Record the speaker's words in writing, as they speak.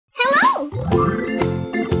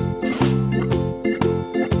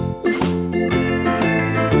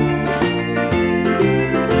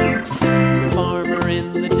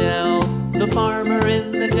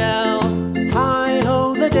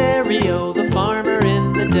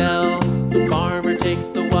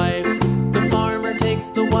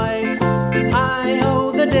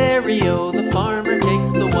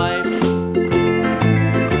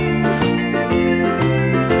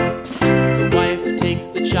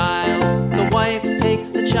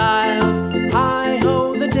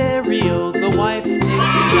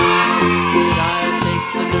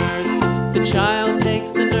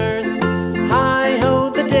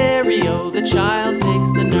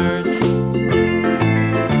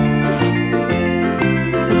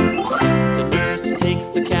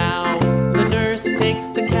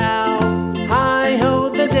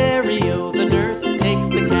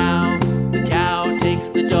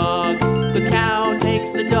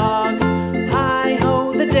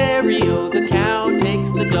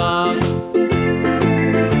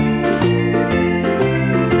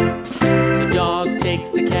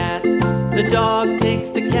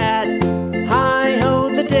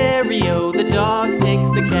dairy-o. The dog takes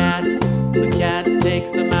the cat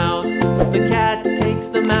takes the mouse, the cat takes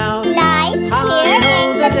the mouse. Like, share,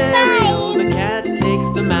 and subscribe. The cat takes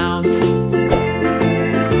the mouse.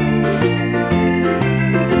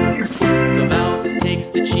 The mouse takes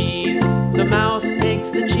the cheese, the mouse takes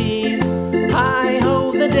the cheese.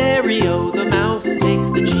 Hi-ho, the dairy-o. The mouse takes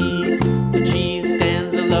the cheese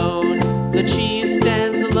stands alone, the cheese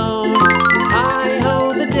stands alone.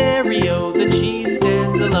 Hi-ho, the dairy-o. The cheese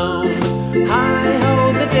stands alone.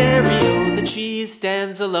 Hi-ho, the dairy-o. The cheese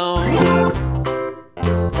stands alone.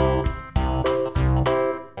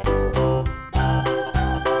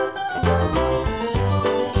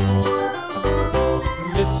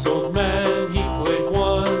 This old man, he played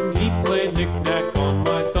one. He played knick-knack on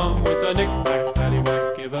my thumb with a knick-knack,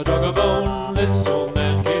 paddywhack, give a dog a bone. This old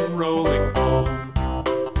man came rolling home.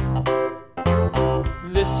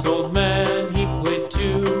 This old man, he played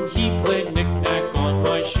two. He played knick-knack on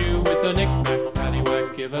my shoe with a knick-knack,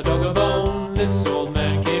 paddywhack, give a dog a bone. This old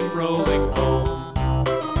man came rolling home.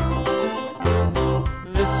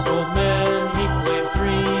 This old man, he played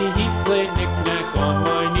three. He played knick-knack on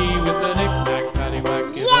my knee with a knick-knack,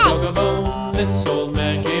 paddywhack, give a dog a bone. This old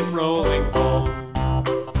man came rolling home.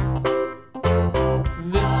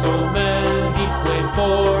 This old man, he played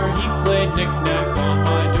four. He played knick-knack on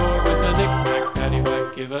my door with a knick-knack,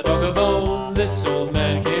 paddywhack, give a dog a bone. This old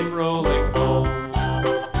man came rolling home.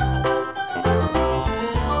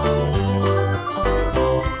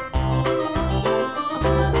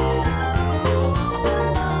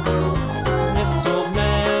 This old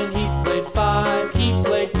man, he played five. He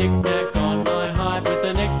played knick-knack on my hive with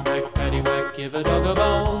a knick-knack, paddywhack, give a dog a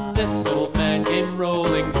bone. This old man came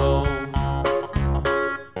rolling home.